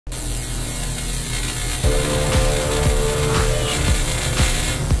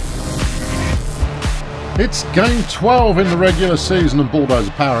It's game 12 in the regular season, and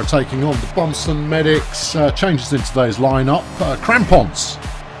Bulldozer Power are taking on the Bumson Medics. Changes in today's lineup. Crampons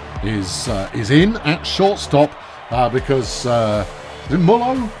is in at shortstop because is it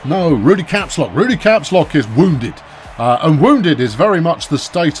Mullo? No, Rudy Capslock. Rudy Capslock is wounded, and wounded is very much the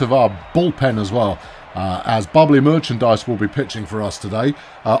state of our bullpen as well. As Bubbly Merchandise will be pitching for us today.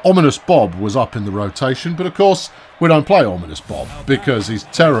 Ominous Bob was up in the rotation, but of course we don't play Ominous Bob because he's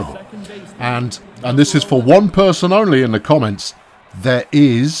terrible. And this is for one person only in the comments. There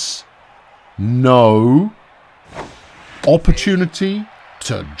is no opportunity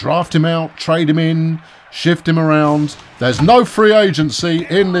to draft him out, trade him in, shift him around. There's no free agency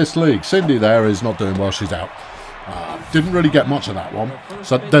in this league. Cindy there is not doing well. She's out. Didn't really get much of that one.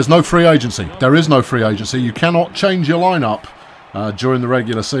 So there's no free agency. There is no free agency. You cannot change your lineup during the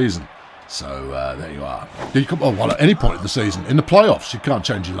regular season. So there you are. Well, at any point in the season, in the playoffs, you can't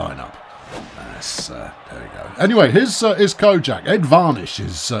change your lineup. There you go. Anyway, here's Kojak. Ed Varnish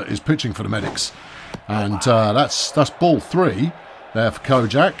is pitching for the Medics, and that's ball 3 there for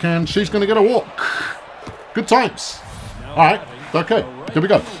Kojak, and she's going to get a walk. Good times. All right. Okay, here we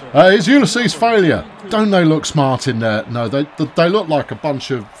go. Is Ulysses Failure? Don't they look smart in there? No, they look like a bunch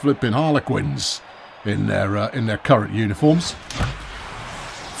of flipping harlequins in their current uniforms.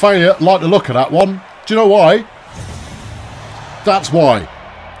 Failure, like the look of that one. Do you know why? That's why.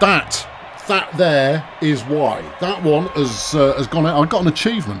 That there is why. That one has gone out. I got an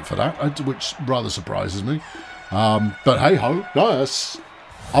achievement for that, which rather surprises me. But hey ho, no, that's.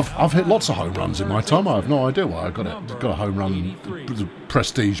 I've hit lots of home runs in my time. I have no idea why I got it. Got a home run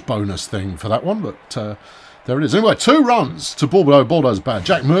prestige bonus thing for that one, but there it is. Anyway, 2 runs to Bulldozer Power.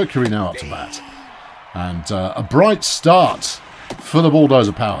 Jack Mercury now up to bat, and a bright start for the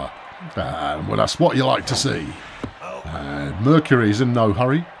Bulldozer Power. Well, that's what you like to see. Mercury's in no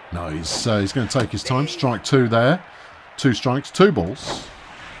hurry. No, he's going to take his time. Strike 2 there. 2 strikes, 2 balls.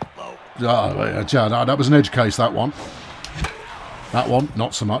 That was an edge case. That one. That one,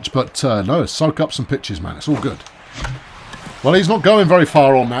 not so much, but no, soak up some pitches, man. It's all good. Well, he's not going very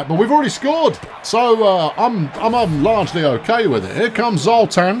far on that, but we've already scored, so I'm largely okay with it. Here comes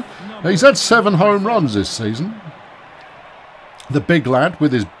Zoltan. He's had 7 home runs this season. The big lad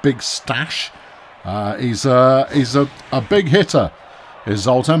with his big stash. He's a big hitter, is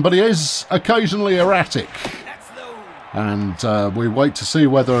Zoltan, but he is occasionally erratic. And we wait to see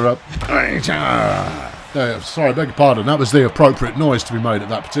whether. Sorry, I beg your pardon. That was the appropriate noise to be made at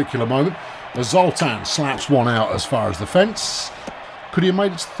that particular moment. As Zoltan slaps one out as far as the fence. Could he have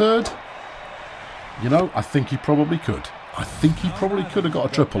made it to 3rd? You know, I think he probably could. I think he probably could have got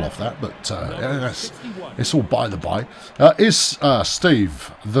a triple off that, but it's all by the by. Is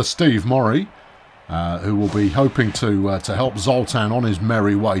Steve Murray, who will be hoping to help Zoltan on his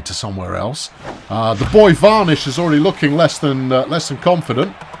merry way to somewhere else. The boy Varnish is already looking less than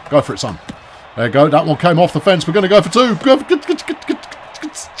confident. Go for it, son. There you go. That one came off the fence. We're going to go for 2.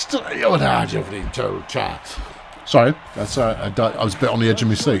 Sorry, that's I was a bit on the edge of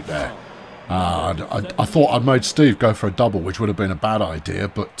my seat there. I thought I'd made Steve go for a double, which would have been a bad idea,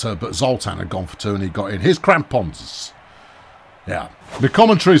 but Zoltan had gone for 2 and he got in. Here's Crampons. Yeah, the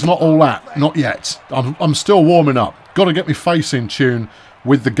commentary's not all that, not yet. I'm still warming up. Got to get my face in tune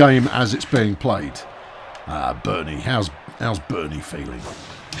with the game as it's being played. Bernie, how's Bernie feeling?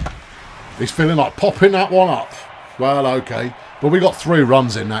 He's feeling like popping that one up. Well, okay, but we got 3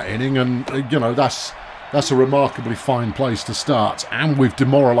 runs in that inning, and you know that's a remarkably fine place to start. And we've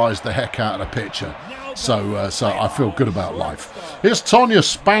demoralised the heck out of the pitcher, so I feel good about life. Here's Tonya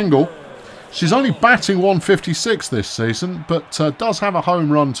Spangle. She's only batting 156 this season, but does have a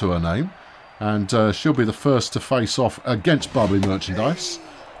home run to her name, and she'll be the first to face off against Bubbly Merchandise.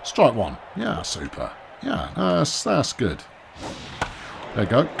 Strike 1. Yeah, super. Yeah, that's good. There you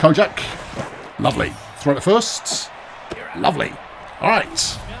go. Kojak. Lovely. Throw it first. Lovely. All right.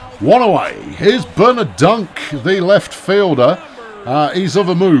 1 away. Here's Bernard Dunk, the left fielder. He's of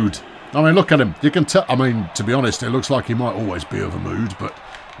a mood. I mean, look at him. You can tell. I mean, to be honest, it looks like he might always be of a mood, but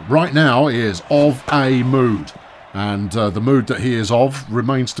right now he is of a mood. And the mood that he is of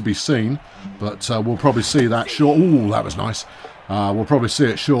remains to be seen, but we'll probably see that short. Ooh, that was nice. We'll probably see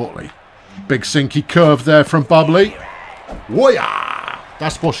it shortly. Big sinky curve there from Bubbly. Whoa-ya!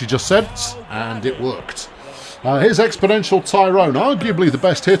 That's what she just said, and it worked. Here's Exponential Tyrone, arguably the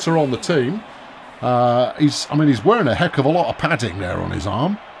best hitter on the team. He's wearing a heck of a lot of padding there on his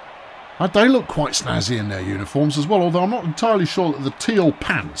arm. They look quite snazzy in their uniforms as well, although I'm not entirely sure that the teal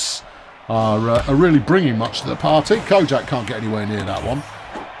pants are really bringing much to the party. Kojak can't get anywhere near that one.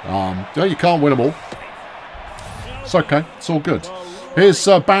 Yeah, you can't win them all. It's okay. It's all good. Here's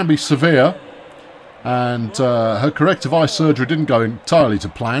Bambi Severe. And her corrective eye surgery didn't go entirely to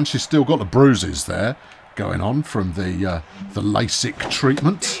plan. She's still got the bruises there going on from the LASIK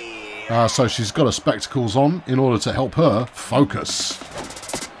treatment. So she's got her spectacles on in order to help her focus.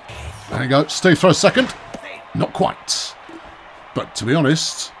 There you go. Steve throws second. Not quite. But to be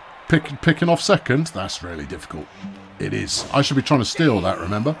honest, picking off second, that's really difficult. It is. I should be trying to steal that,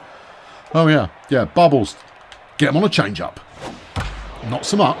 remember? Oh, yeah. Yeah, Bubbles. Get him on a change-up. Not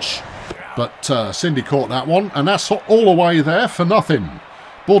so much. But Cindy caught that one. And that's all the way there for nothing.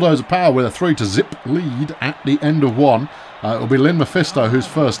 Bulldozer Power with a 3-0 lead at the end of one. It'll be Lynn Mephisto who's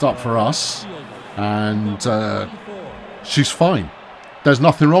first up for us. And she's fine. There's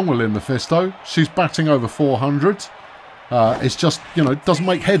nothing wrong with Lynn Mephisto. She's batting over 400. It's just, you know, it doesn't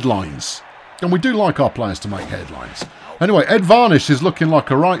make headlines. And we do like our players to make headlines. Anyway, Ed Varnish is looking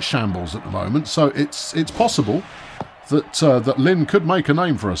like a right shambles at the moment. So it's possible that that Lynn could make a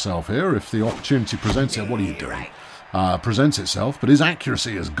name for herself here if the opportunity presents it. What are you doing? Presents itself. But his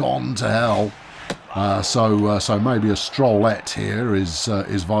accuracy has gone to hell. So maybe a strollette here is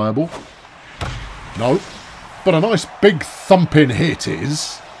viable. No. But a nice big thumping hit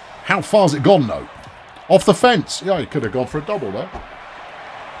is. How far's it gone though? Off the fence. Yeah, you could have gone for a double there.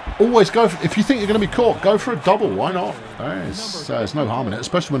 Always go for, if you think you're going to be caught, go for a double. Why not? There's no harm in it,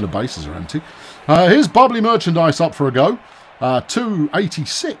 especially when the bases are empty. Here's Bubbly Merchandise up for a go.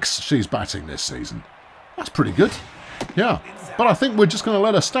 286 she's batting this season. That's pretty good. Yeah. But I think we're just going to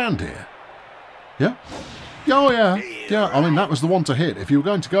let her stand here. Yeah? Oh, yeah. Yeah, I mean, that was the one to hit. If you were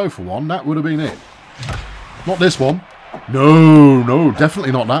going to go for one, that would have been it. Not this one. No,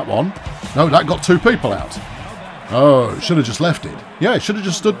 definitely not that one. No, that got two people out. Oh, should have just left it. Yeah, it should have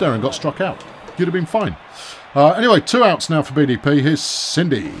just stood there and got struck out. You'd have been fine. Anyway, 2 outs now for BDP. Here's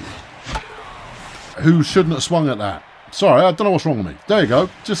Cindy, who shouldn't have swung at that. Sorry, I don't know what's wrong with me. There you go.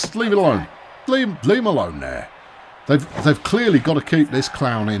 Just leave it alone. Leave him alone there. They've clearly got to keep this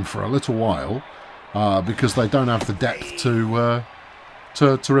clown in for a little while because they don't have the depth to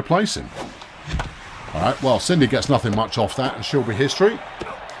replace him. All right, well, Cindy gets nothing much off that, and she'll be history.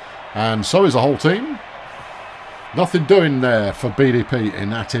 And so is the whole team. Nothing doing there for BDP in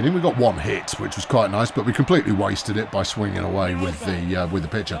that inning. We got one hit, which was quite nice, but we completely wasted it by swinging away with the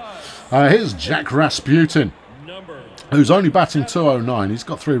pitcher. Here's Jack Rasputin, who's only batting 209. He's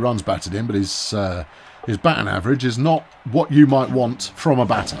got 3 runs batted in, but his batting average is not what you might want from a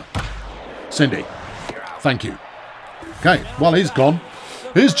batter. Cindy, thank you. Okay, well, he's gone.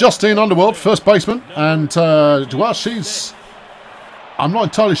 Here's Justine Underworld, first baseman, and well, she's... I'm not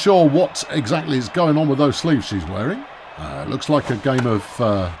entirely sure what exactly is going on with those sleeves she's wearing. Looks like a game of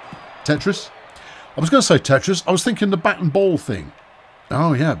Tetris. I was going to say Tetris. I was thinking the bat and ball thing.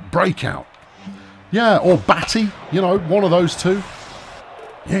 Oh, yeah, Breakout. Yeah, or Batty, you know, one of those two.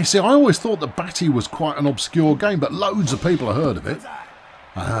 Yeah, see, I always thought that Batty was quite an obscure game, but loads of people have heard of it.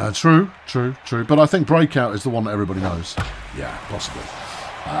 True. But I think Breakout is the one that everybody knows. Yeah, possibly.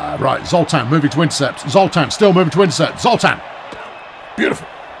 Right, Zoltan moving to intercept. Zoltan still moving to intercept. Zoltan! Beautiful.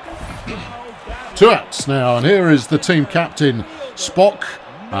 2 outs now, and here is the team captain, Spock.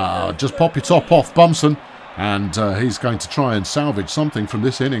 Just pop your top off, Bumson, and he's going to try and salvage something from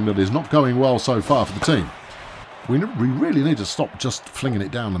this inning that is not going well so far for the team. We really need to stop just flinging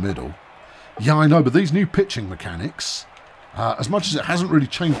it down the middle. Yeah, I know, but these new pitching mechanics, as much as it hasn't really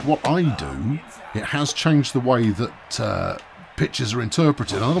changed what I do, it has changed the way that pitches are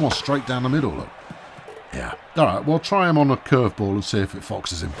interpreted. Another one straight down the middle, look. Yeah. All right, well, try him on a curveball and see if it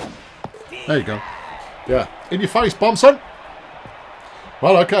foxes him. There you go. Yeah. In your face, Bumson.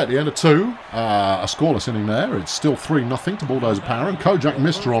 Well, okay, at the end of 2, a scoreless inning there. It's still 3-0 to Bulldozer Power, and Kojak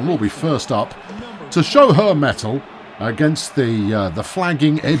Mistron will be first up to show her mettle against the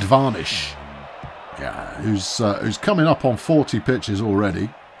flagging Ed Varnish. Yeah, who's coming up on 40 pitches already.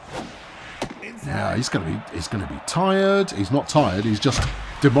 Yeah, he's going to be tired. He's not tired. He's just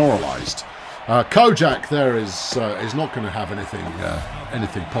demoralised. Kojak there is not going to have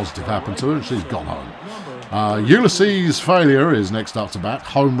anything positive happen to her, and she's gone home. Ulysses Failure is next up to bat.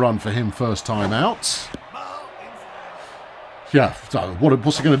 Home run for him, first time out. Yeah, so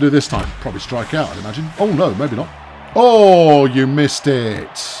what's he going to do this time? Probably strike out, I'd imagine. Oh no, maybe not. Oh, you missed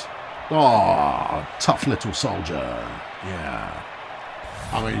it. Oh, tough little soldier. Yeah.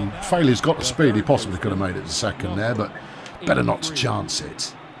 I mean, Failure's got the speed. He possibly could have made it to second there, but better not to chance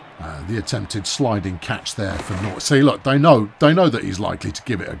it. The attempted sliding catch there for North. See, look, they know that he's likely to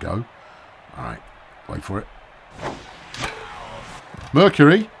give it a go. All right, wait for it.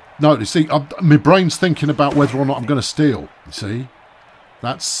 Mercury. No, you see, my brain's thinking about whether or not I'm going to steal. You see,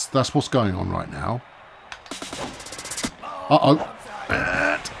 that's what's going on right now. Uh-oh.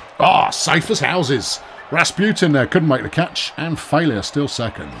 Ah, safe as houses. Rasputin there couldn't make the catch, and failure still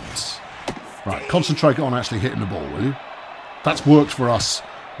second. Right, concentrate on actually hitting the ball, will you? That's worked for us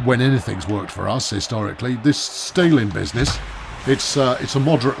when anything's worked for us historically. This stealing business, it's a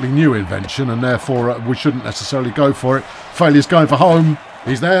moderately new invention, and therefore we shouldn't necessarily go for it. Failure's going for home.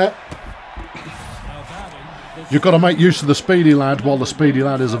 He's there. You've got to make use of the speedy lad while the speedy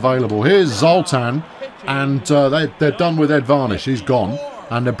lad is available. Here's Zoltan, and they're done with Ed Varnish. He's gone,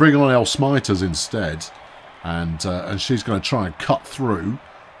 and they're bringing on El Smiters instead, and she's going to try and cut through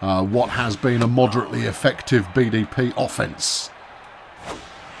what has been a moderately effective BDP offence.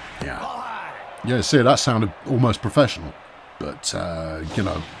 Yeah, see, that sounded almost professional, but you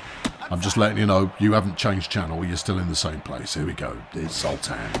know, I'm just letting you know you haven't changed channel. You're still in the same place. Here we go. It's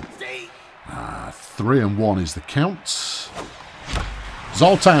Zoltan. 3-1 is the count.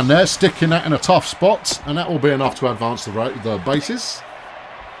 Zoltan there, sticking that in a tough spot, and that will be enough to advance the bases.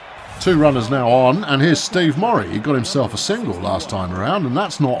 2 runners now on, and here's Steve Murray. He got himself a single last time around, and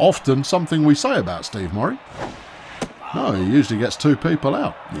that's not often something we say about Steve Murray. No, he usually gets 2 people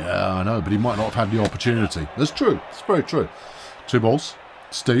out. Yeah, I know, but he might not have had the opportunity. That's true. It's very true. 2 balls.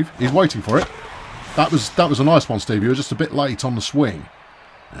 Steve, he's waiting for it. That was a nice one, Steve. You were just a bit late on the swing.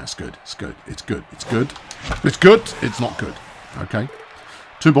 That's good. It's good. It's good. It's good. It's good. It's not good. Okay.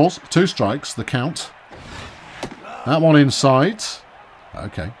 2 balls, 2 strikes, the count. That one inside.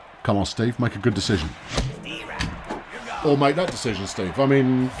 Okay. Come on, Steve. Make a good decision. Or make that decision, Steve. I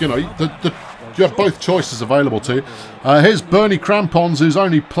mean, you know, you have both choices available to you. Here's Bernie Crampons, who's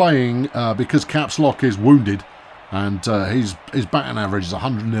only playing because Caps Lock is wounded. And his batting average is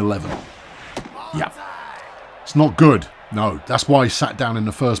 111. Yeah. It's not good. No, that's why he sat down in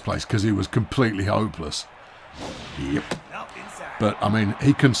the first place, because he was completely hopeless. Yep. But, I mean,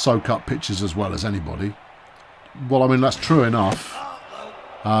 he can soak up pitches as well as anybody. Well, I mean, that's true enough.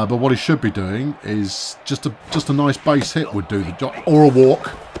 But what he should be doing is just a nice base hit would do the job. Or a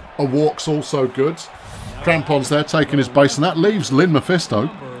walk. A walk's also good. Crampon's there taking his base, and that leaves Lynn Mephisto,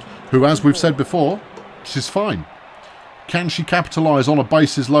 who, as we've said before, she's fine. Can she capitalise on a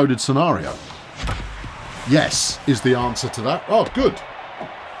bases loaded scenario? Yes, is the answer to that. Oh, good.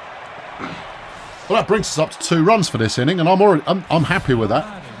 Well, that brings us up to 2 runs for this inning, and I'm happy with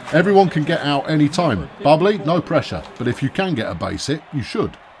that. Everyone can get out any time. Bubbly, no pressure. But if you can get a base hit, you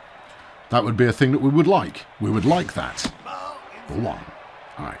should. That would be a thing that we would like. We would like that. Ball 1.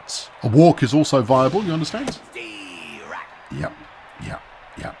 All right. A walk is also viable, you understand? Yep. Yep.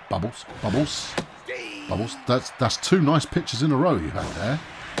 Yep. Bubbles. Bubbles. Bubbles. That's 2 nice pitches in a row you've had there.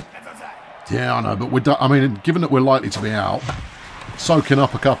 Yeah, I know, but I mean, given that we're likely to be out, soaking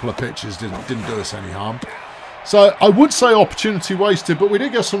up a couple of pitches didn't do us any harm. So I would say opportunity wasted, but we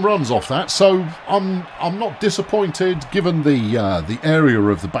did get some runs off that. So I'm not disappointed, given the area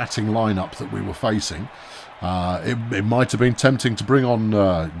of the batting lineup that we were facing. It might have been tempting to bring on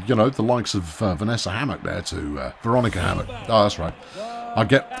you know, the likes of Vanessa Hammock there to Veronica Hammock. Oh, that's right. I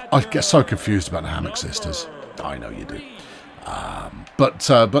get so confused about the Hammock sisters. I know you do.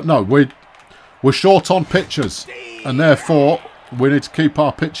 But no, we're short on pitchers, and therefore we need to keep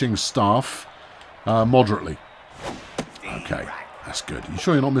our pitching staff moderately. Okay, that's good. You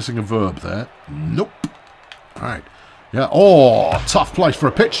sure you're not missing a verb there? Nope. All right. Yeah. Oh, tough place for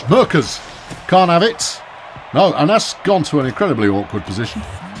a pitch. Merkers can't have it. No, and that's gone to an incredibly awkward position.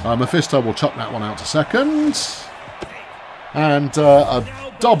 Mephisto will chuck that one out to second, and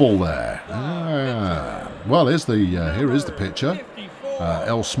a double there. Well, here is the pitcher,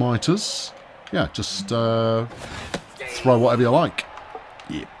 El Smiters. Yeah, just throw whatever you like.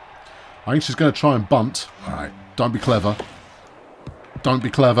 Yeah. I think she's going to try and bunt. All right, don't be clever. Don't be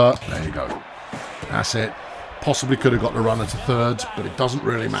clever. There you go. That's it. Possibly could have got the runner to third, but it doesn't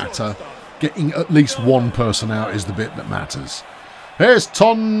really matter. Getting at least 1 person out is the bit that matters. Here's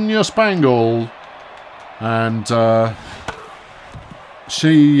Tonya Spangle. And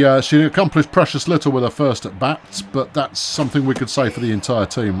she accomplished precious little with her first at bat, but that's something we could say for the entire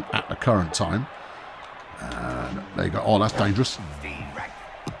team at the current time. And there you go. Oh, that's dangerous.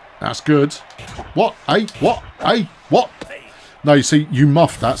 That's good. What? Hey? What? Hey? What? No, you see, you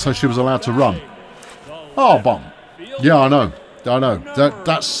muffed that, so she was allowed to run. Oh, bomb. Yeah, I know. I know.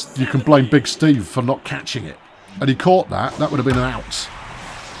 That's you can blame Big Steve for not catching it. And he caught that. That would have been an out.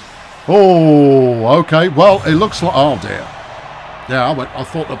 Oh, okay. Well, it looks like. Oh dear. Yeah, I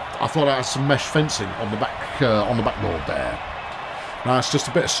thought I had some mesh fencing on the backboard there. Now it's just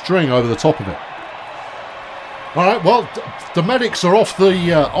a bit of string over the top of it. All right. Well, the medics are off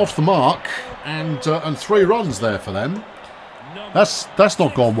the mark, and 3 runs there for them. That's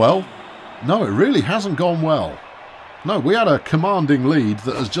not gone well. No, it really hasn't gone well. No, we had a commanding lead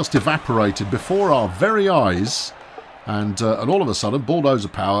that has just evaporated before our very eyes. And all of a sudden, Bulldozer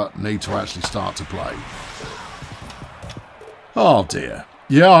Power need to actually start to play. Oh, dear.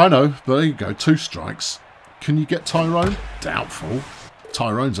 Yeah, I know. But there you go. 2 strikes. Can you get Tyrone? Doubtful.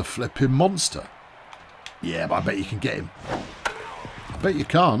 Tyrone's a flipping monster. Yeah, but I bet you can get him. I bet you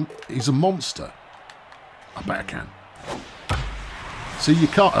can't. He's a monster. I bet I can. See, you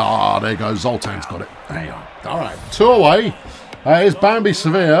can't... Ah, there you go. Zoltan's got it. There you are. All right. 2 away. Here's Bambi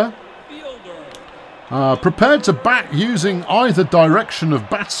Sevilla. Prepared to bat using either direction of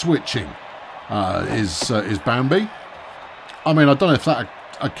bat switching is Bambi. I mean, I don't know if that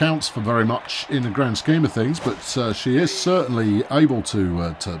accounts for very much in the grand scheme of things, but she is certainly able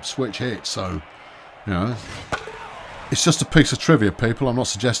to switch hits. So, you know, it's just a piece of trivia, people. I'm not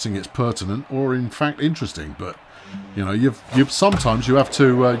suggesting it's pertinent or, in fact, interesting, but you know, sometimes you have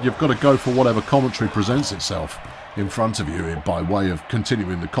to you've got to go for whatever commentary presents itself in front of you by way of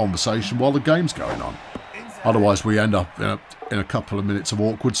continuing the conversation while the game's going on. Otherwise, we end up in a couple of minutes of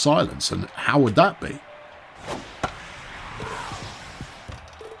awkward silence, and how would that be?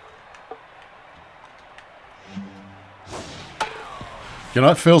 You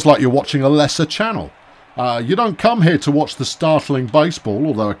know, it feels like you're watching a lesser channel. You don't come here to watch the startling baseball,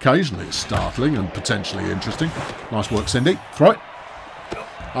 although occasionally it's startling and potentially interesting. Nice work, Cindy. Throw it.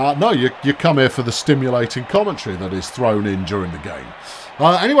 No, you come here for the stimulating commentary that is thrown in during the game.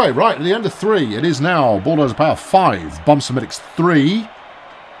 Anyway, right, at the end of 3, it is now Bulldozer Power 5, Bumson Medics 3.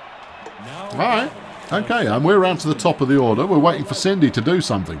 All right, okay, and we're around to the top of the order. We're waiting for Cindy to do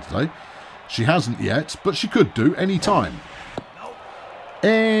something today. She hasn't yet, but she could do any time.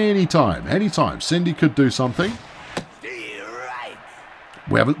 Anytime. Cindy could do something.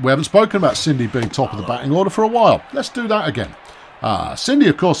 We haven't spoken about Cindy being top of the batting order for a while. Let's do that again. Cindy,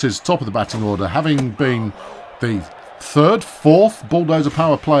 of course, is top of the batting order, having been the 3rd, 4th Bulldozer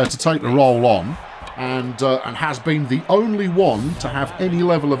Power player to take the role on, and has been the only one to have any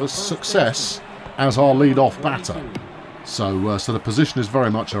level of a success as our lead-off batter. So the position is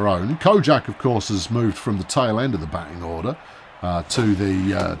very much her own. Kojak, of course, has moved from the tail end of the batting order to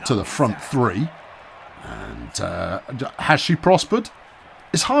the front 3, and has she prospered?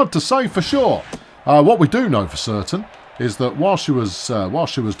 It's hard to say for sure. What we do know for certain is that while she was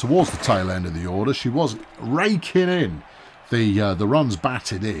towards the tail end of the order, she was raking in the runs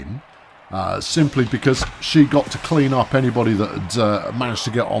batted in, simply because she got to clean up anybody that had managed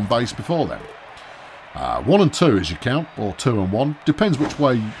to get on base before then. 1 and 2 is your count, or 2 and 1, depends which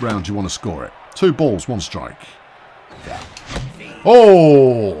way round you want to score it. 2 balls, 1 strike. Yeah.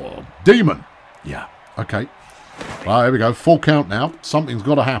 Oh, demon. Yeah, okay. Well, there we go. Full count now. Something's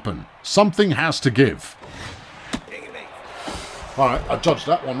got to happen. Something has to give. All right, I judged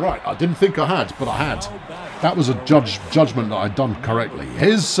that one right. I didn't think I had, but I had. That was a judgment that I'd done correctly.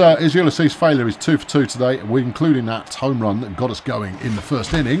 His Ulysses failure is 2 for 2 today. We're including that home run that got us going in the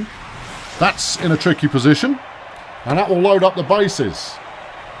first inning. That's in a tricky position, and that will load up the bases.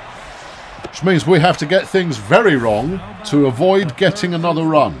 Which means we have to get things very wrong to avoid getting another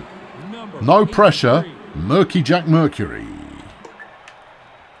run. No pressure, Murky Jack Mercury.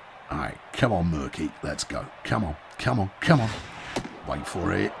 Alright, come on Murky, let's go. Come on, come on, come on. Wait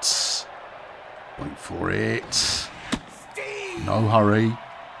for it. Wait for it. No hurry.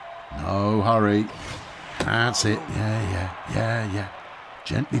 No hurry. That's it. Yeah.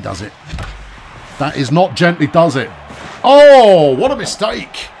 Gently does it. That is not gently does it. Oh, what a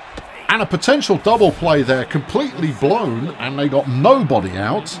mistake. And a potential double play there, completely blown, and they got nobody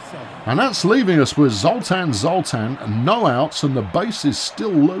out. And that's leaving us with Zoltan, no outs, and the base is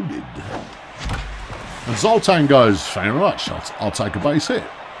still loaded. And Zoltan goes, thank you very much, I'll take a base hit.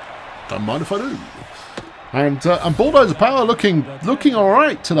 Don't mind if I do. And Bulldozer Power looking all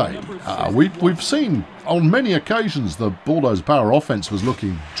right today. We've seen on many occasions the Bulldozer Power offense was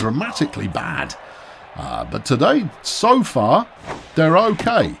looking dramatically bad. But today, so far, they're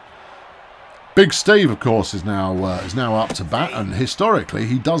okay. Big Steve, of course, is now up to bat, and historically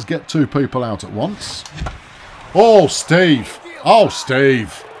he does get 2 people out at once. Oh, Steve! Oh,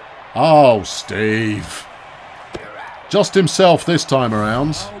 Steve! Oh, Steve! Just himself this time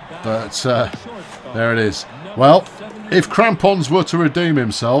around, but there it is. Well, if Crampons were to redeem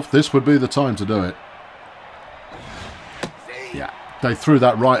himself, this would be the time to do it. Yeah, they threw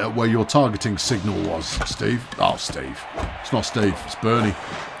that right at where your targeting signal was, Steve. Oh, Steve. It's not Steve, it's Bernie.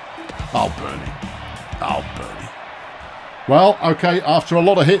 Oh, Bernie. Oh, Bernie. Well, okay, after a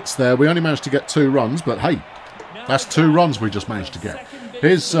lot of hits there, we only managed to get 2 runs, but hey, that's 2 runs we just managed to get.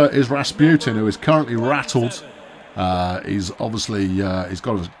 Here's Rasputin, who is currently rattled. He's obviously he's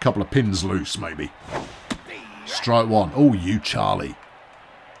got a couple of pins loose, maybe. Strike one. Oh, you Charlie.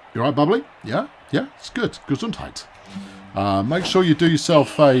 You alright, Bubbly? Yeah? Yeah, it's good. Gesundheit. Make sure you do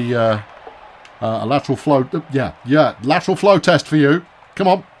yourself a lateral flow. Yeah, lateral flow test for you. Come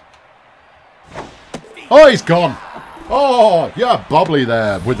on. Oh, he's gone. Oh, yeah, Bubbly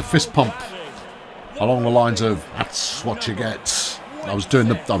there with the fist pump along the lines of that's what you get. I was doing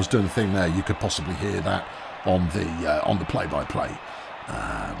the thing there. You could possibly hear that on the play-by-play.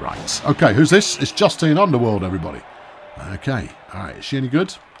 Right. Okay, who's this? It's Justine Underworld, everybody. Okay. All right. Is she any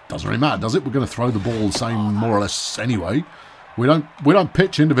good? Doesn't really matter, does it? We're going to throw the ball the same, more or less, anyway. We don't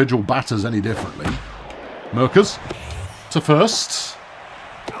pitch individual batters any differently. Merkers to first.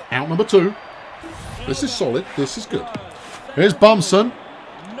 Out number 2. This is solid. This is good. Here's Bumson.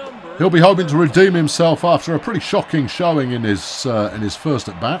 He'll be hoping to redeem himself after a pretty shocking showing in his first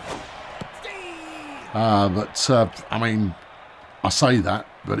at bat. I mean, I say that,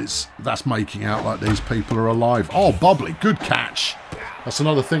 but that's making out like these people are alive. Oh, Bubbly, good catch. That's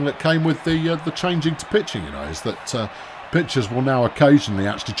another thing that came with the changing to pitching, you know, is that pitchers will now occasionally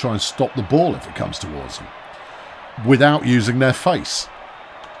actually try and stop the ball if it comes towards them without using their face.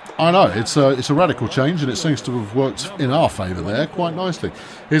 I know, it's a radical change, and it seems to have worked in our favour there quite nicely.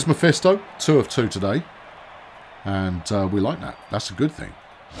 Here's Mephisto, 2 of 2 today, and we like that. That's a good thing.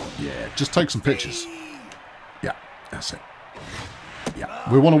 Yeah, just take some pitches. Yeah, that's it.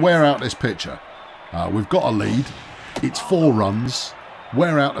 Yeah, we want to wear out this pitcher. We've got a lead. It's 4 runs.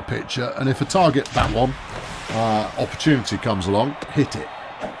 Wear out the pitcher, and if a target, that one, opportunity comes along, hit it.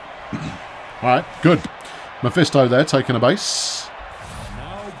 All right, good. Mephisto there taking a base.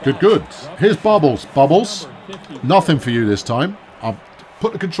 Good, good. Here's Bubbles. Bubbles, nothing for you this time. I'll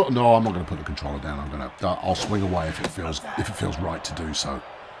put the control. No, I'm not going to put the controller down. I'll swing away if it feels right to do so.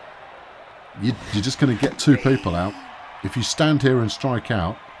 You're just going to get 2 people out. If you stand here and strike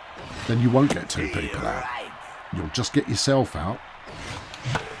out, then you won't get 2 people out. You'll just get yourself out.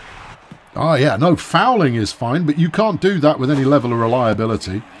 Oh yeah, no, fouling is fine, but you can't do that with any level of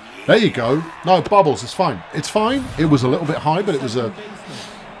reliability. There you go. No, Bubbles, it's fine. It's fine. It was a little bit high, but it was a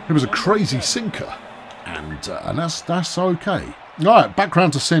crazy sinker, and that's okay. All right, back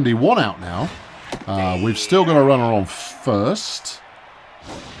round to Cindy. 1 out now. We've still got a runner on first.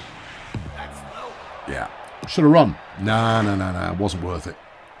 Yeah, should have run. No. It wasn't worth it.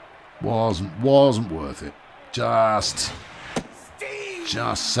 Wasn't worth it. Just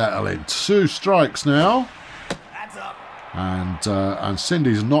settle in. 2 strikes now. And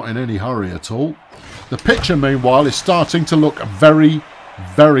Cindy's not in any hurry at all. The pitcher, meanwhile, is starting to look very,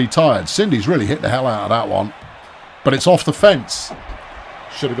 very tired. Cindy's really hit the hell out of that one. But it's off the fence.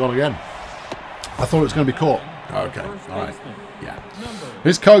 Should have gone again. I thought it was going to be caught. Okay, all right. Yeah.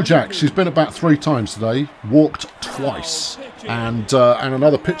 Here's Kojak. She's been about 3 times today. Walked twice. And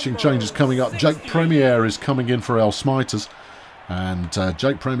another pitching change is coming up. Jake Premier is coming in for El Smiters. And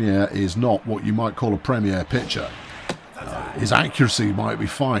Jake Premier is not what you might call a premier pitcher. His accuracy might be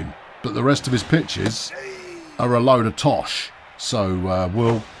fine, but the rest of his pitches are a load of tosh. So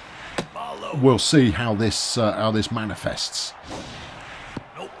we'll see how this manifests.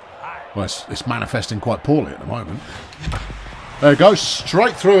 Well, it's manifesting quite poorly at the moment. There it goes,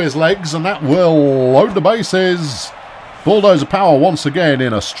 straight through his legs, and that will load the bases. Bulldozer Power once again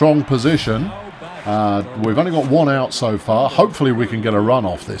in a strong position. We've only got 1 out so far. Hopefully we can get a run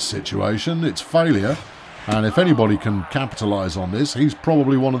off this situation. It's failure, and if anybody can capitalise on this, he's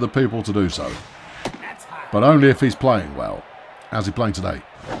probably one of the people to do so. But only if he's playing well. How's he playing today?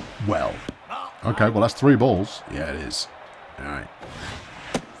 Well. Okay, well that's 3 balls. Yeah, it is. All right.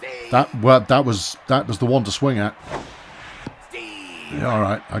 That was the one to swing at. Yeah, all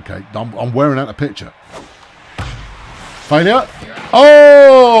right. Okay, I'm wearing out a pitcher. Failure.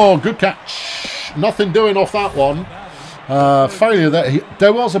 Oh, good catch. Nothing doing off that one. Failure there.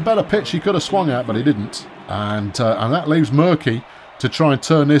 There was a better pitch he could have swung at, but he didn't. And that leaves Murky to try and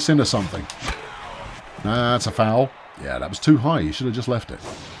turn this into something. That's a foul. Yeah, that was too high. He should have just left it.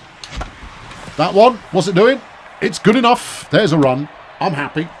 That one, what's it doing? It's good enough. There's a run. I'm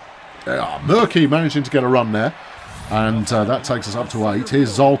happy. Murky managing to get a run there. And that takes us up to 8. Here's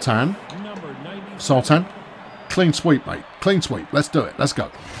Zoltan. Zoltan. Clean sweep, mate. Clean sweep. Let's do it. Let's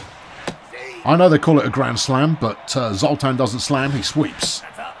go. I know they call it a grand slam, but Zoltan doesn't slam. He sweeps.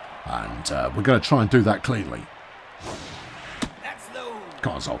 And we're going to try and do that cleanly.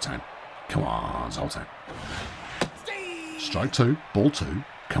 Come on, Zoltan. Come on, Zoltan. Strike 2. Ball 2.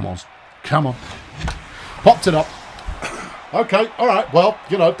 Come on. Come on. Popped it up. Okay. All right. Well,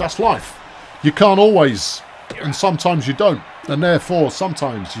 you know, that's life. You can't always, and sometimes you don't. And therefore,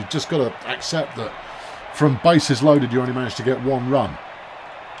 sometimes you just got to accept that from bases loaded, you only managed to get 1 run.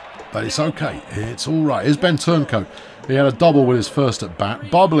 But it's okay. It's all right. Here's Ben Turncoat. He had a double with his first at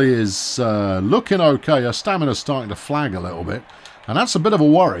bat. Bubbly is looking okay. Her stamina's starting to flag a little bit. And that's a bit of a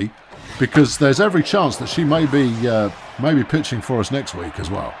worry because there's every chance that she may be pitching for us next week as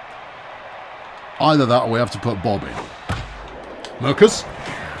well. Either that or we have to put Bob in. Merkers?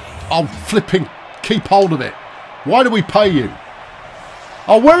 Oh, flipping keep hold of it. Why do we pay you?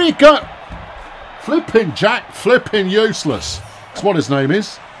 Oh, where are you going? Flipping Jack, flipping useless. That's what his name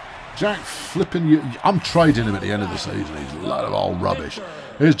is. Jack flipping. I'm trading him at the end of the season. He's a load of old rubbish.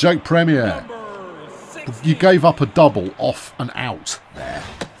 Here's Jake Premier. You gave up a double off an out there.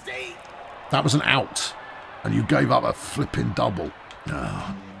 That was an out. And you gave up a flipping double.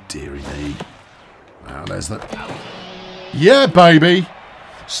 Oh, dearie me. Now there's the... Yeah, baby.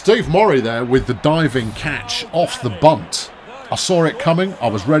 Steve Morey there with the diving catch off the bunt. I saw it coming. I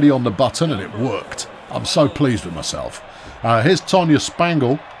was ready on the button and it worked. I'm so pleased with myself. Here's Tonya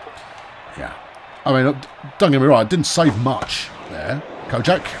Spangle. Yeah. I mean, don't get me wrong. I didn't save much there.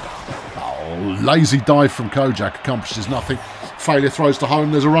 Kojak. Oh, lazy dive from Kojak accomplishes nothing. Failure throws to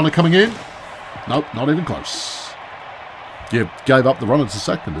home. There's a runner coming in. Nope, not even close. You gave up the runner to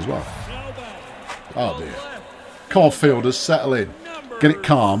second as well. Oh, dear. Come on, fielders. Settle in. Get it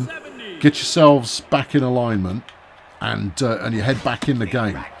calm. Get yourselves back in alignment. And you head back in the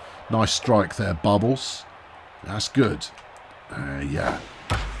game. Nice strike there, Bubbles. That's good. Yeah.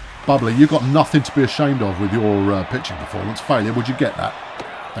 Bubbly, you've got nothing to be ashamed of with your pitching performance. Failure, would you get that?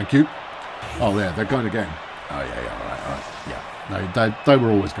 Thank you. Oh, yeah, they're going again. Oh, yeah, all right. Yeah. No, they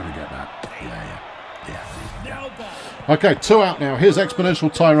were always going to get that. Yeah. Okay, 2 out now. Here's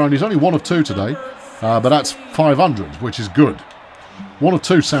Exponential Tyrone. He's only 1 of 2 today, but that's 500, which is good. 1 of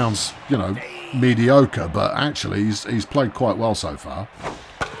 2 sounds, you know, mediocre, but actually he's played quite well so far.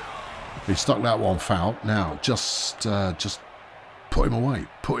 He stuck that one foul. Now, just put him away,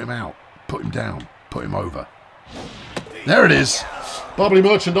 put him out, put him down, put him over. There it is. Bubbly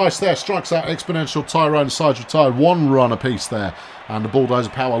Merchandise there strikes out Exponential Tyrone. Sides retired. 1 run apiece there. And the Bulldozer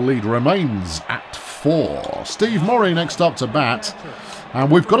Power lead remains at 4. Steve Morey next up to bat.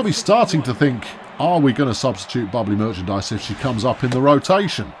 And we've got to be starting to think, are we going to substitute Bubbly Merchandise if she comes up in the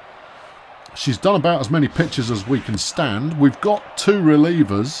rotation? She's done about as many pitches as we can stand. We've got 2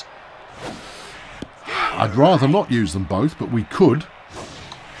 relievers. I'd rather not use them both, but we could.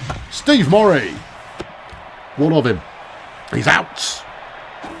 Steve Morey. What of him? He's out.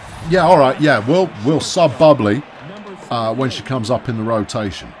 Yeah, all right. Yeah, we'll sub Bubbly when she comes up in the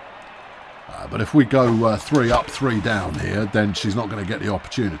rotation. But if we go 3 up, 3 down here, then she's not going to get the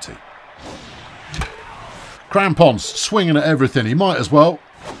opportunity. Crampons swinging at everything. He might as well.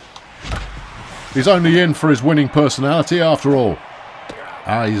 He's only in for his winning personality after all.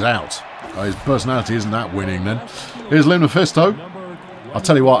 He's out. His personality isn't that winning then. Here's Lim Mephisto. I'll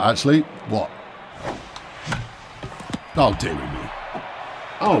tell you what, actually. What? Oh, dearie me.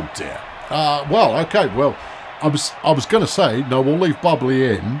 Oh, dear. Well, okay. Well, I was going to say, no, we'll leave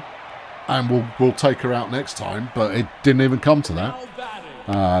Bubbly in and we'll take her out next time, but it didn't even come to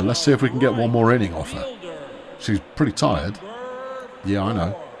that. Let's see if we can get 1 more inning off her. She's pretty tired. Yeah, I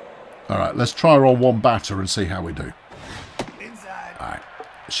know. All right, let's try her on 1 batter and see how we do. All right.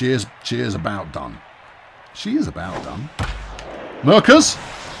 She is about done. She is about done. Merkers?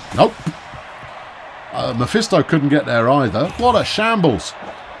 Nope. Mephisto couldn't get there either. What a shambles.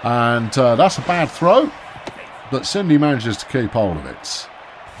 And that's a bad throw. But Cindy manages to keep hold of it.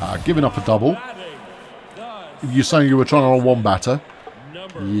 Giving up a double. You're saying you were trying on 1 batter?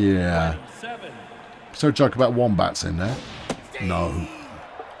 Yeah. So a joke about 1 bats in there? No.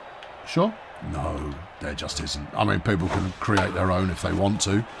 Sure? No, there just isn't. I mean, people can create their own if they want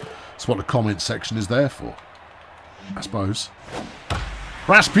to. That's what the comment section is there for, I suppose.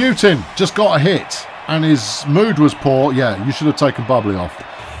 Rasputin just got a hit, and his mood was poor. Yeah, you should have taken Bubbly off.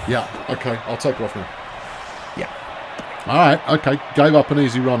 Yeah, okay, I'll take her off now. Yeah. All right, okay, gave up an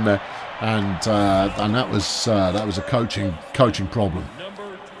easy run there, and that was a coaching problem.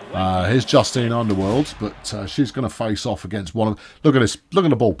 Here's Justine Underworld, but she's going to face off against one of... Look at this. Look at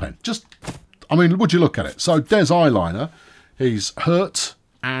the bullpen. Just, I mean, would you look at it? So, Des Eyeliner, he's hurt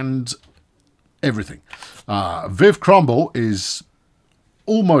and everything. Viv Crumble is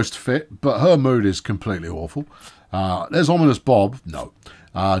almost fit, but her mood is completely awful. There's Ominous Bob. No.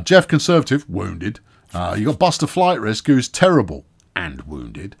 Jeff Conservative, wounded. You got Buster Flight Risk, who's terrible and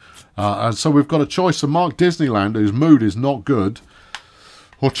wounded. And so we've got a choice of Mark Disneyland, whose mood is not good,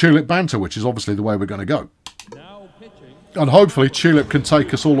 or Tulip Banter, which is obviously the way we're going to go. And hopefully Tulip can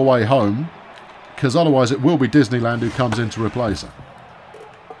take us all the way home, because otherwise it will be Disneyland who comes in to replace her.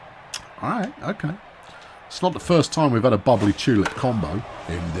 Alright, okay. It's not the first time we've had a bubbly tulip combo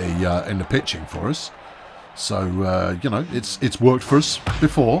in the pitching for us. So you know, it's worked for us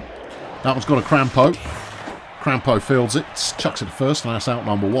before. That one's got a Crampo. Crampo fields it, chucks it to first, and that's out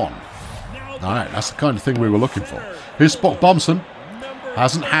number 1. Alright, that's the kind of thing we were looking for. Here's Spot Bumson.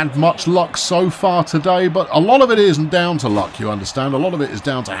 Hasn't had much luck so far today, but a lot of it isn't down to luck, you understand. A lot of it is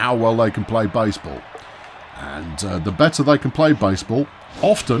down to how well they can play baseball. And the better they can play baseball,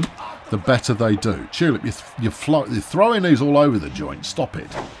 often, the better they do. Tulip, you're throwing these all over the joint. Stop it.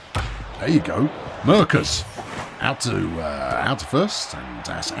 There you go. Merkers. Out to first, and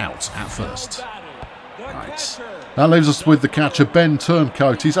that's out at first. Right. That leaves us with the catcher, Ben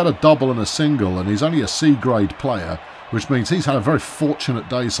Turncoat. He's had a double and a single, and he's only a C-grade player, which means he's had a very fortunate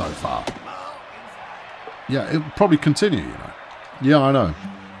day so far. Yeah, it'll probably continue, you know. Yeah, I know.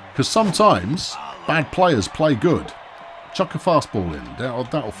 Because sometimes bad players play good. Chuck a fastball in.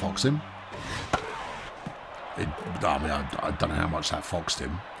 That'll fox him. I mean, I don't know how much that foxed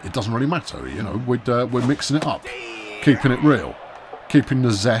him. It doesn't really matter, you know. We're mixing it up. Keeping it real. Keeping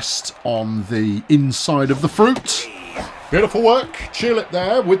the zest on the inside of the fruit. Beautiful work. Tulip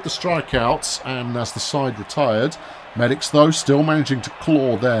there with the strikeouts. And as the side retired, Medics, though, still managing to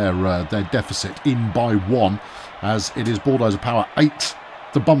claw their deficit in by 1. As it is Bulldozer Power 8.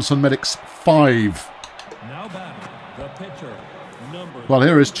 The Bumson Medics 5. Now batting, the pitcher, number. Well,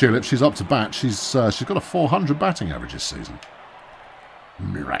 here is Tulip. She's up to bat. She's got a 400 batting average this season.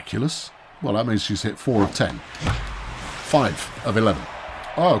 Miraculous. Well, that means she's hit 4 of 10. 5 of 11.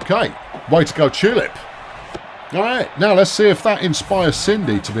 Okay. Way to go, Tulip. All right. Now, let's see if that inspires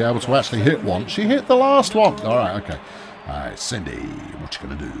Cindy to be able to actually hit one. She hit the last one. All right. Okay. All right, Cindy. What you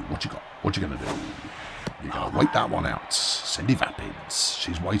going to do? What you got? What you going to do? You're going to wait that one out. Cindy Vapids.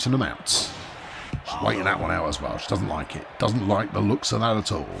 She's waiting them out. She's waiting that one out as well. She doesn't like it. Doesn't like the looks of that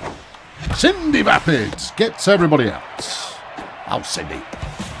at all. Cindy Vapids gets everybody out. Oh, Cindy.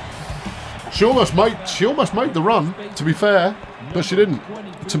 She almost made the run, to be fair, but she didn't,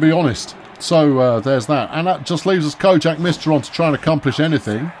 to be honest. So there's that. And that just leaves us Kojak Mr. On to try and accomplish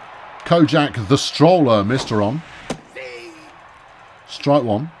anything. Kojak the Stroller Mr. On. Strike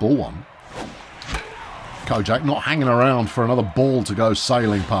 1, ball 1. Kojak not hanging around for another ball to go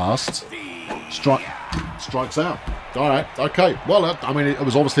sailing past. Strikes out. All right, okay. Well, I mean, it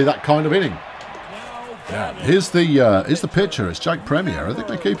was obviously that kind of inning. Yeah. Here's the pitcher. It's Jake Premier. I think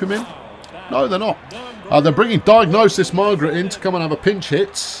they keep him in. No, they're not. They're bringing Diagnosis Margaret in to come and have a pinch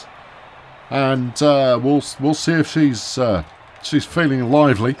hit, and we'll see if she's feeling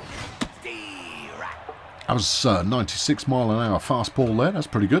lively. That was 96 mile an hour fastball there. That's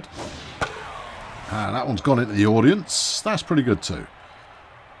pretty good. That one's gone into the audience. That's pretty good too.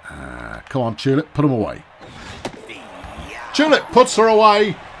 Come on, Tulip, put them away. Tulip puts her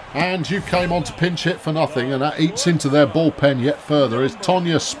away, and you came on to pinch hit for nothing, and that eats into their bullpen yet further. Is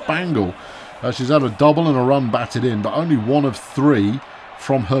Tonya Spangle. She's had a double and a run batted in, but only 1 of 3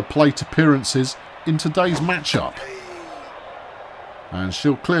 from her plate appearances in today's matchup. And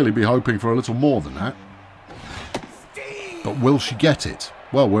she'll clearly be hoping for a little more than that. But will she get it?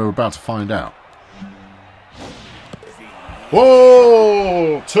 Well, we're about to find out.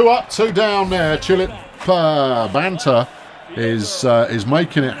 Whoa! 2 up, 2 down there. Tulip Banter is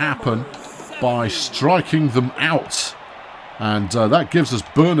making it happen by striking them out. And that gives us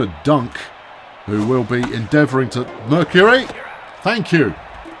Bernard Dunk, who will be endeavouring to... Mercury! Thank you.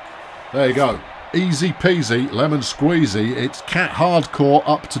 There you go. Easy peasy, lemon squeezy. It's Cat Hardcore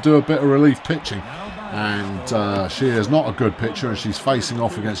up to do a bit of relief pitching. And she is not a good pitcher, and she's facing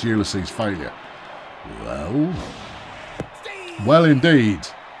off against Ulysses Failure. Well, indeed.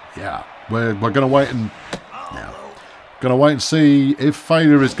 Yeah, we're going to wait and... Yeah. Going to wait and see if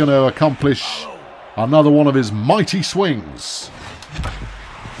Failure is going to accomplish another one of his mighty swings.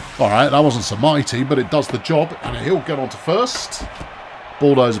 Alright, that wasn't so mighty, but it does the job, and he'll get on to first.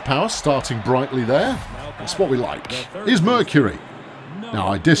 Bulldozer Power starting brightly there. That's what we like. Here's Mercury. Now,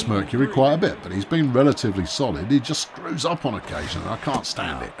 I diss Mercury quite a bit, but he's been relatively solid. He just screws up on occasion, and I can't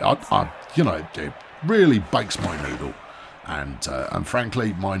stand it. You know, it really bakes my noodle. And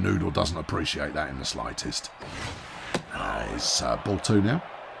frankly, my noodle doesn't appreciate that in the slightest. It's ball 2 now.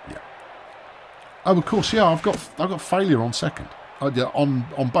 Yeah. Oh, of course, yeah. I've got Failure on second. Yeah,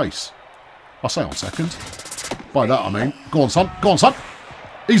 on base. I say on second. By that I mean, go on, son. Go on, son.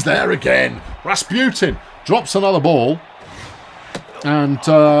 He's there again. Rasputin drops another ball, and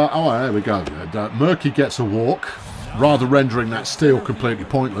oh, there we go. Murky gets a walk, rather rendering that steal completely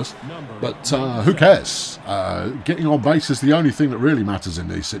pointless. But who cares? Getting on base is the only thing that really matters in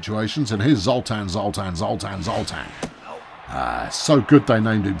these situations. And here's Zoltan. So good they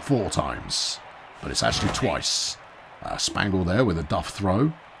named him 4 times. but it's actually twice. Spangle there with a duff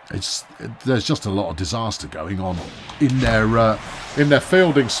throw. There's just a lot of disaster going on in their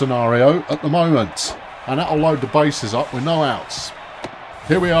fielding scenario at the moment, and that'll load the bases up with no outs.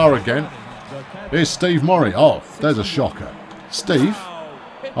 Here we are again. Here's Steve Murray. Oh, there's a shocker. Steve.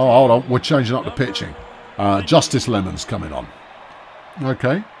 Oh, hold on. We're changing up the pitching. Justice Lemon's coming on.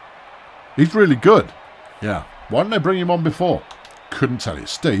 Okay. He's really good. Yeah. Why didn't they bring him on before? Couldn't tell you.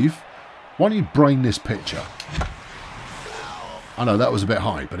 Steve, why don't you brain this pitcher? I know that was a bit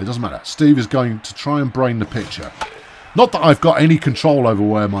high, but it doesn't matter. Steve is going to try and brain the pitcher. Not that I've got any control over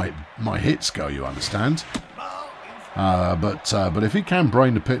where my hits go, you understand. But if he can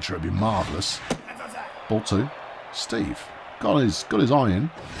brain the pitcher, it'd be marvellous. Ball 2. Steve. Got his eye in.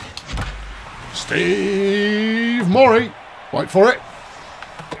 Steve Murray. Wait for it.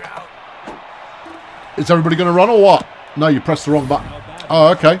 Is everybody going to run or what? No, you pressed the wrong button.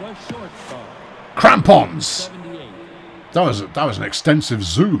 Oh, okay. Crampons. That was an extensive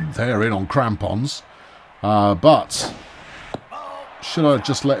zoom there in on crampons. But should I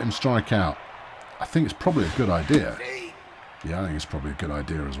just let him strike out? I think it's probably a good idea. Yeah, I think it's probably a good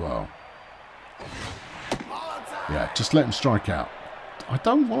idea as well. Yeah, just let him strike out. I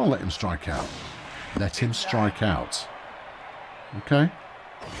don't want to let him strike out. Let him strike out. Okay.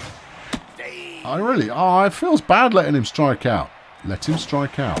 It feels bad letting him strike out. Let him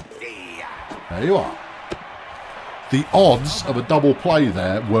strike out. There you are. The odds of a double play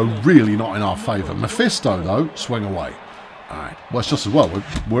there were really not in our favour. Mephisto, though, swing away. All right. Well, it's just as well.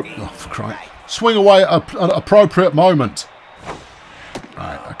 We're oh, for crying. Swing away at an appropriate moment. All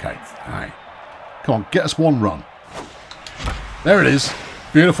right. Okay. All right. Come on. Get us one run. There it is.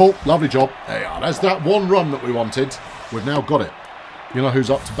 Beautiful. Lovely job. There you are. That's that one run that we wanted. We've now got it. You know who's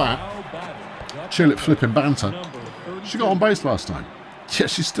up to bat? Tulip flipping banter. She got on base last time. Yeah,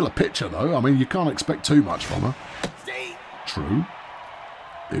 she's still a pitcher, though. I mean, you can't expect too much from her. True.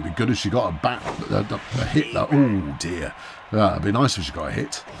 It'd be good if she got a bat, a hit. Oh, dear. It'd be nice if she got a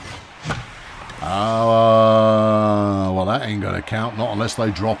hit. Well, that ain't going to count. Not unless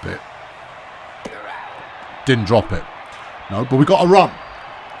they drop it. Didn't drop it. No, but we got a run.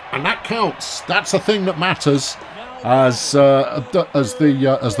 And that counts. That's a thing that matters as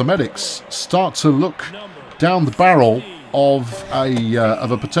the medics start to look down the barrel of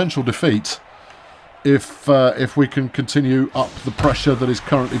a potential defeat if we can continue up the pressure that is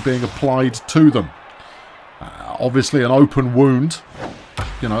currently being applied to them. Obviously, an open wound,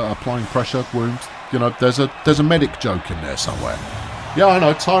 you know, applying pressure wound. You know, there's a medic joke in there somewhere. Yeah, I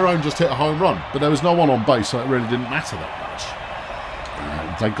know. Tyrone just hit a home run, but there was no one on base, so it really didn't matter that much.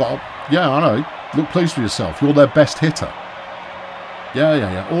 They got. Yeah, I know. Look pleased with yourself. You're their best hitter.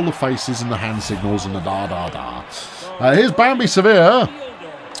 Yeah. All the faces and the hand signals and the da. Here's Bambi Severe.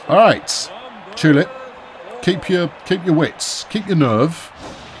 All right, Tulip. Keep your wits. Keep your nerve.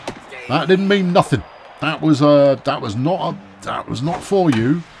 That didn't mean nothing. That was not for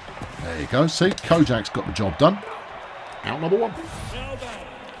you. There you go. See, Kojak's got the job done. Out number 1.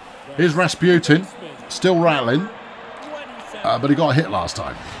 Here's Rasputin. Still rattling. But he got a hit last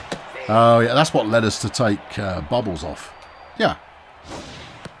time. Oh, yeah, that's what led us to take Bubbles off. Yeah.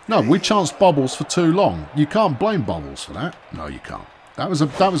 No, we chanced Bubbles for too long. You can't blame Bubbles for that. No, you can't. That was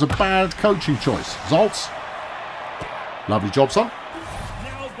a bad coaching choice. Zoltz. Lovely job, son.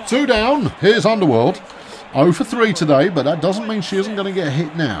 2 down. Here's Underworld. 0 for 3 today, but that doesn't mean she isn't going to get a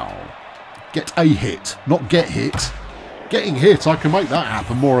hit now. Get a hit, not get hit. Getting hit, I can make that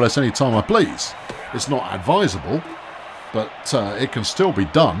happen more or less any time I please. It's not advisable, but it can still be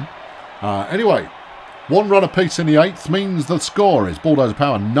done. Anyway, 1 run apiece in the 8th means the score is Bulldozer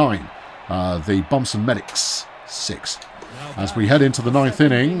Power 9, the Bumson Medics 6. As we head into the 9th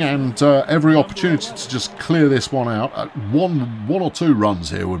inning, and every opportunity to just clear this one out. One or two runs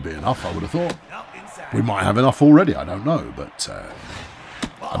here would be enough, I would have thought. We might have enough already, I don't know, but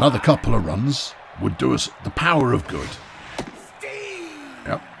another couple of runs would do us the power of good.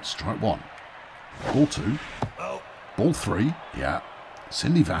 Yep, strike 1. Ball 2. Ball 3. Yeah.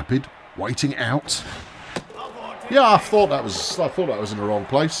 Cindy Vapid waiting out. Yeah, I thought that was in the wrong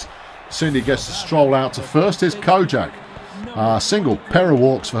place. Cindy gets to stroll out to first. Here's Kojak. Single pair of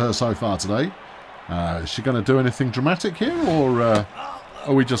walks for her so far today. Is she going to do anything dramatic here, or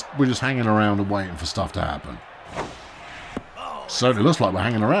are we just hanging around and waiting for stuff to happen? Certainly looks like we're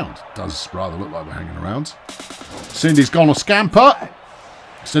hanging around. Does rather look like we're hanging around. Cindy's gone a scamper.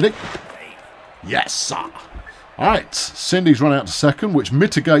 Cindy. Yes, sir. All right. Cindy's run out to second, which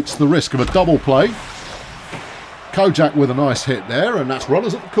mitigates the risk of a double play. Kojak with a nice hit there, and that's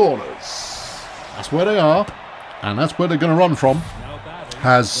runners at the corners. That's where they are, and that's where they're going to run from.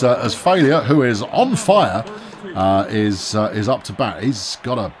 as Failure, who is on fire, is up to bat. He's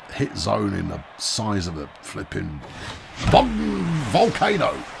got a hit zone in the size of a flipping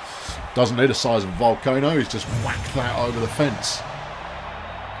volcano. Doesn't need the size of a volcano. He's just whacked that over the fence.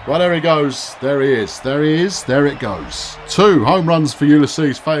 Well, there he goes. There he is. There he is. There it goes. 2 home runs for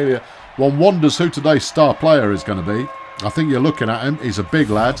Ulysses Failure. One wonders who today's star player is going to be. I think you're looking at him. He's a big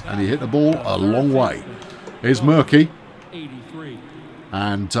lad, and he hit the ball a long way. Here's Murky.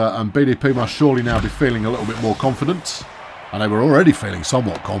 And BDP must surely now be feeling a little bit more confident. And they were already feeling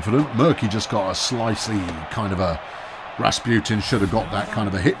somewhat confident. Murky just got a slicey kind of a... Rasputin should have got that kind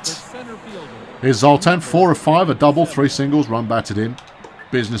of a hit. Here's Zoltan, 4 of 5, a double, 3 singles, run batted in.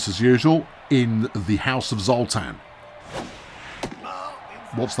 Business as usual in the House of Zoltan.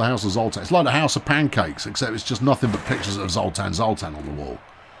 What's the House of Zoltan? It's like the House of Pancakes, except it's just nothing but pictures of Zoltan on the wall.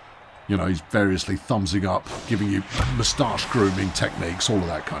 You know, he's variously thumbsing up, giving you moustache grooming techniques, all of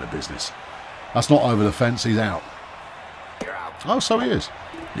that kind of business. That's not over the fence, he's out. Oh, so he is.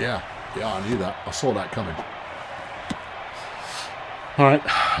 Yeah, I knew that. I saw that coming. All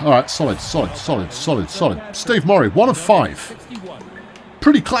right, solid. Steve Morrie, 1 of 5.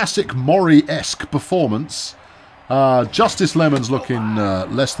 Pretty classic Morrie-esque performance. Justice Lemon's looking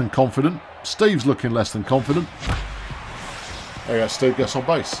less than confident. Steve's looking less than confident. There you go, Steve gets on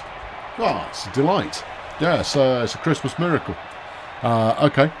base. Oh, it's a delight. Yeah, it's a Christmas miracle.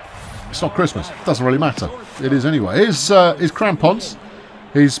 Okay, it's not Christmas. It doesn't really matter. It is anyway. His crampons.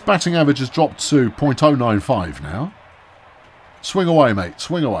 His batting average has dropped to .095 now. Swing away, mate.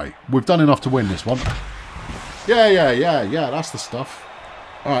 Swing away. We've done enough to win this one. Yeah. That's the stuff.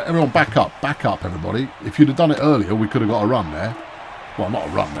 All right, everyone back up. Back up, everybody. If you'd have done it earlier, we could have got a run there. Well, not a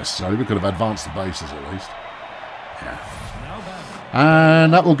run necessarily. We could have advanced the bases at least. Yeah.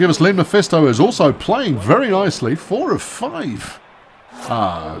 And that will give us Lynn Mephisto, who's also playing very nicely. 4 of 5.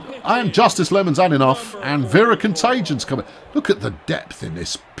 And Justice Lemon's had enough. And Vera Contagion's coming. Look at the depth in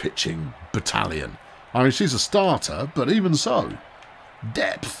this pitching battalion. I mean, she's a starter, but even so.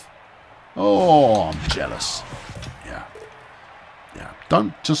 Depth. Oh, I'm jealous. Yeah.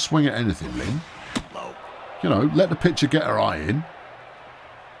 Don't just swing at anything, Lynn. You know, let the pitcher get her eye in.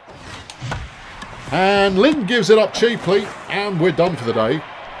 And Lynn gives it up cheaply, and we're done for the day.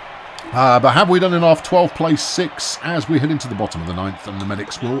 But have we done enough? 12 plays 6 as we head into the bottom of the 9th, and the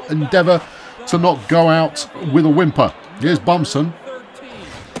Medics will endeavour to not go out with a whimper. Here's Bumson.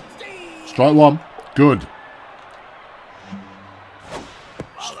 Strike 1. Good.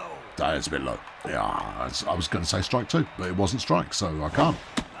 It's a bit low. Yeah, I was going to say strike 2, but it wasn't strike, so I can't.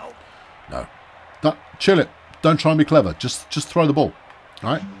 No. Chill it. Don't try and be clever. Just throw the ball.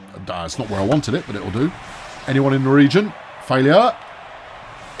 All right? It's not where I wanted it, but it'll do. Anyone in the region? Failure.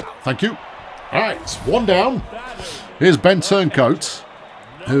 Thank you. All right, 1 down. Here's Ben Turncoat,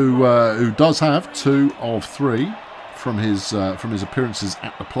 who does have 2 of 3 from his appearances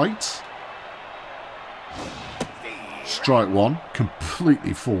at the plate. Strike 1,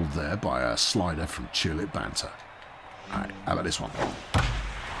 completely fooled there by a slider from Tulip Banter. Alright, how about this one?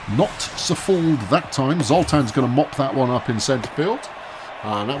 Not so fooled that time. Zoltan's going to mop that one up in centre field.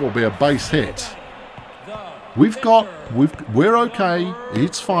 And that will be a base hit. We're okay.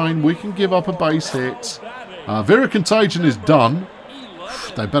 It's fine. We can give up a base hit. Vera Contagion is done.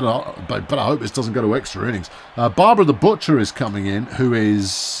 They better hope this doesn't go to extra innings. Barbara the Butcher is coming in, who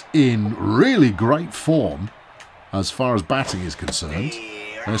is in really great form as far as batting is concerned.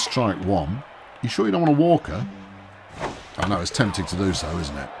 There's strike 1. You sure you don't want to walk her? I know, it's tempting to do so,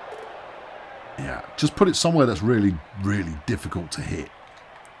 isn't it? Yeah, just put it somewhere that's really, really difficult to hit.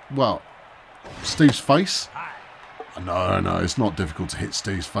 Well, Steve's face? No, it's not difficult to hit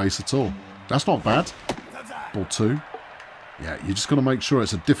Steve's face at all. That's not bad. Ball 2. Yeah, you just got to make sure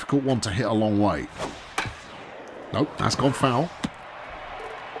it's a difficult one to hit a long way. Nope, that's gone foul.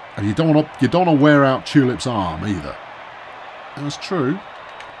 And you don't want to wear out Tulip's arm either. That's true.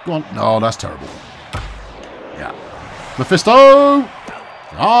 Go on. No, that's terrible. Yeah. Mephisto!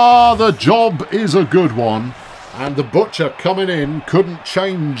 Ah, the job is a good one. And the Butcher coming in couldn't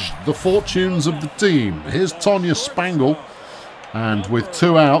change the fortunes of the team. Here's Tonya Spangle. And with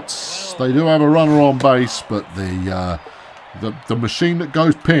 2 outs, they do have a runner on base, but the machine that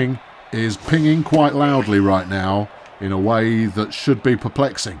goes ping is pinging quite loudly right now in a way that should be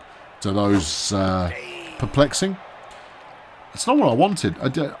perplexing to those perplexing. It's not what I wanted.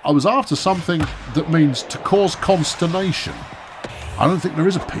 I was after something that means to cause consternation. I don't think there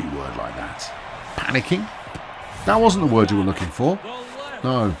is a P word like that. Panicking? That wasn't the word you were looking for.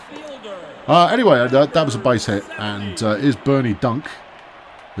 No. Anyway, that was a base hit. And here's Bernie Dunk.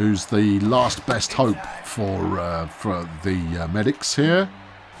 who's the last best hope for the medics here.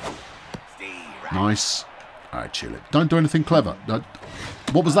 Nice. All right, chill it. Don't do anything clever.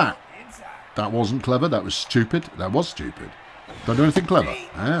 What was that? That wasn't clever. That was stupid. That was stupid. Don't do anything clever.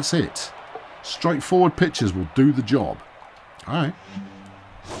 That's it. Straightforward pitches will do the job. All right.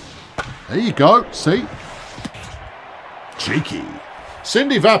 There you go. See? Cheeky.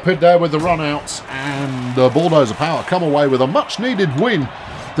 Cindy Vapid there with the run-outs, and the Bulldozer Power come away with a much-needed win.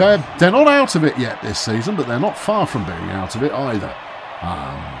 They're not out of it yet this season, but they're not far from being out of it either.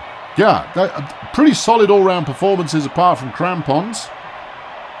 Yeah, pretty solid all-round performances apart from Crampons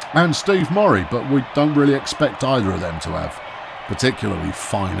and Steve Murray, but we don't really expect either of them to have particularly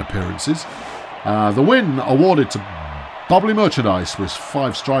fine appearances. The win awarded to Bubbly Merchandise with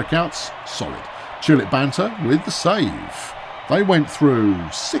 5 strikeouts, solid. Tulip Banter with the save. They went through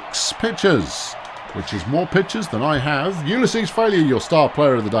 6 pitches, which is more pitches than I have. Ulysses Failure, your star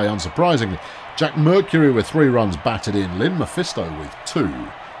player of the day, unsurprisingly. Jack Mercury with 3 runs batted in. Lynn Mephisto with 2,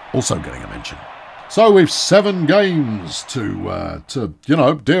 also getting a mention. So we've 7 games to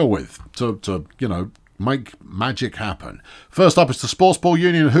deal with, to make magic happen. First up is the Sports Ball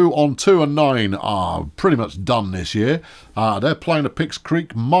Union, who on 2 and 9 are pretty much done this year. They're playing the Picks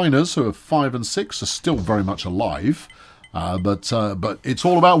Creek Miners, who are 5 and 6, are still very much alive. But it's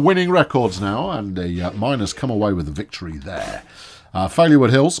all about winning records now, and the Miners come away with a victory there.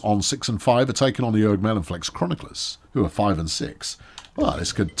 Failurewood Hills on 6 and 5 are taking on the Erg Melonflex Chroniclers, who are 5 and 6. Well,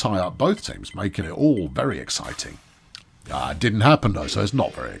 this could tie up both teams, making it all very exciting. It didn't happen though, so it's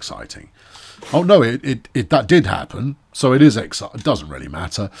not very exciting. Oh no, that did happen, so it is exciting. It doesn't really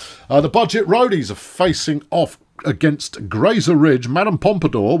matter. The Budget Roadies are facing off against Grazer Ridge. Madame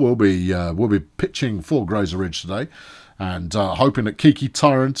Pompadour will be pitching for Grazer Ridge today, and hoping that Kiki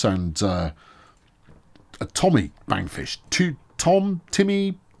Tyrant and Tommy Bangfish,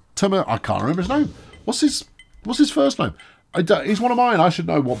 Timmy, I can't remember his name. What's his first name? He's one of mine. I should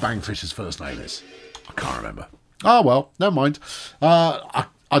know what Bangfish's first name is. I can't remember. Oh well, never mind.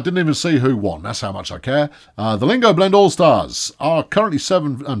 I didn't even see who won. That's how much I care. The Lingo Blend All-Stars are currently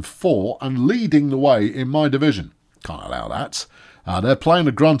 7 and 4 and leading the way in my division. Can't allow that. They're playing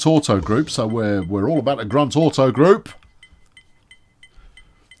the Grunt Auto Group, so we're all about the Grunt Auto Group,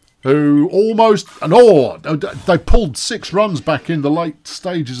 who almost... they pulled 6 runs back in the late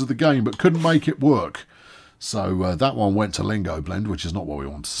stages of the game, but couldn't make it work. So that one went to Lingo Blend, which is not what we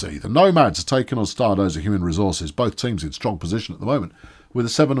want to see. The Nomads are taking on Stardozer Human Resources. Both teams in strong position at the moment, with a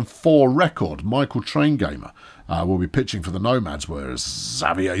 7 and 4 record. Michael Train Gamer will be pitching for the Nomads, whereas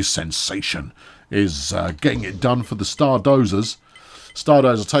Xavier Sensation is getting it done for the Stardozers.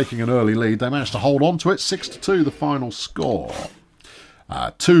 Stardozers taking an early lead. They managed to hold on to it. 6-2 the final score.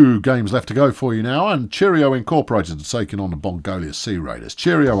 2 games left to go for you now, and Cheerio Incorporated are taking on the Bongolia Sea Raiders.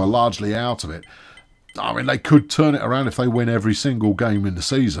 Cheerio are largely out of it. I mean, they could turn it around if they win every single game in the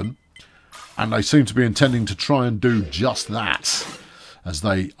season, and they seem to be intending to try and do just that as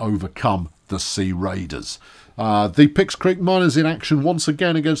they overcome the Sea Raiders. The Picks Creek Miners in action once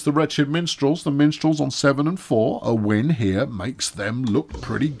again against the Wretched Minstrels. The Minstrels on 7 and 4. A win here makes them look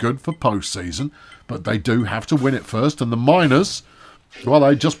pretty good for postseason, but they do have to win it first. And the Miners, well,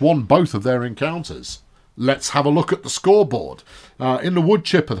 they just won both of their encounters. Let's have a look at the scoreboard. In the wood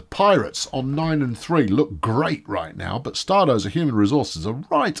chipper, the Pirates on 9 and 3 look great right now, but Stardozer Human Resources are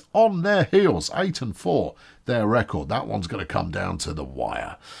right on their heels, 8 and 4, their record. That one's going to come down to the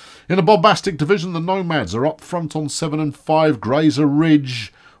wire. In the Bombastic division, the Nomads are up front on 7 and 5. Grazer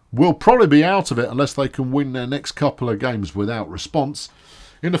Ridge will probably be out of it unless they can win their next couple of games without response.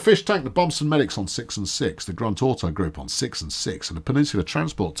 In the Fish Tank, the Bumson Medics on 6 and 6, the Grunt Auto Group on 6 and 6, and the Peninsula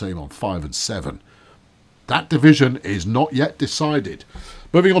Transport Team on 5 and 7. That division is not yet decided.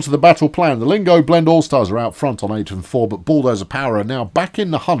 Moving on to the battle plan. The Lingo Blend All-Stars are out front on 8 and 4, but Bulldozer Power are now back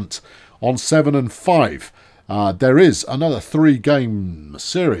in the hunt on 7 and 5. There is another 3-game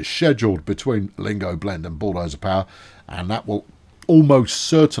series scheduled between Lingo Blend and Bulldozer Power, and that will almost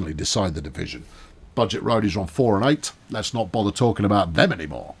certainly decide the division. Budget Roadies are on 4 and 8. Let's not bother talking about them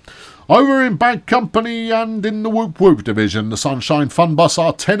anymore. Over in Bad Company and in the Whoop Whoop division, the Sunshine Fun Bus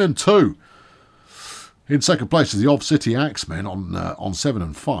are 10 and 2. In second place is the Off City Axemen on 7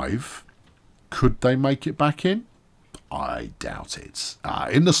 and 5. Could they make it back in? I doubt it.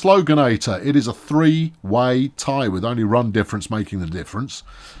 In the Sloganator, it is a 3-way tie with only run difference making the difference.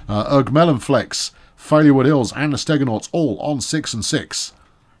 Erg Melonflex, Failurewood Hills and the Stegonauts all on 6 and 6.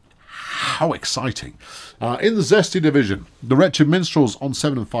 How exciting. In the Zesty division, the Wretched Minstrels on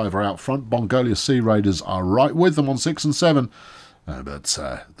 7 and 5 are out front. Bongolia Sea Raiders are right with them on 6 and 7. But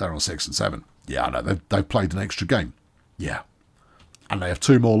they're on 6 and 7. Yeah, I know. They've played an extra game. Yeah. And they have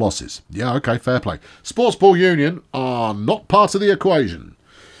 2 more losses. Yeah, okay, fair play. Sports Ball Union are not part of the equation.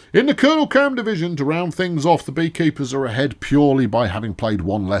 In the Colonel Cam division, to round things off, the Beekeepers are ahead purely by having played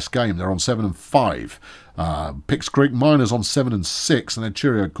 1 less game. They're on 7 and 5. Picks Creek Miners on 7 and 6, and then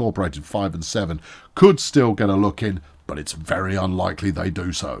Cheerio Incorporated 5 and 7. Could still get a look in, but it's very unlikely they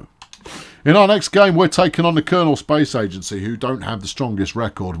do so. In our next game, we're taking on the Colonel Space Agency, who don't have the strongest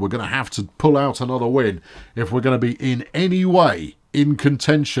record. We're going to have to pull out another win if we're going to be in any way in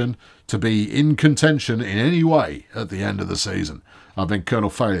contention, to be in contention in any way at the end of the season. I've been Colonel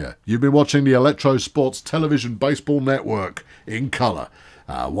Failure. You've been watching the Electrosports Television Baseball Network in colour.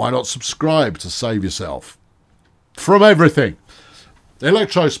 Why not subscribe to save yourself from everything?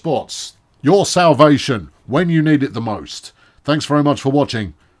 Electrosports, your salvation when you need it the most. Thanks very much for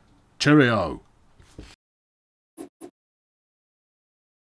watching. Cheerio.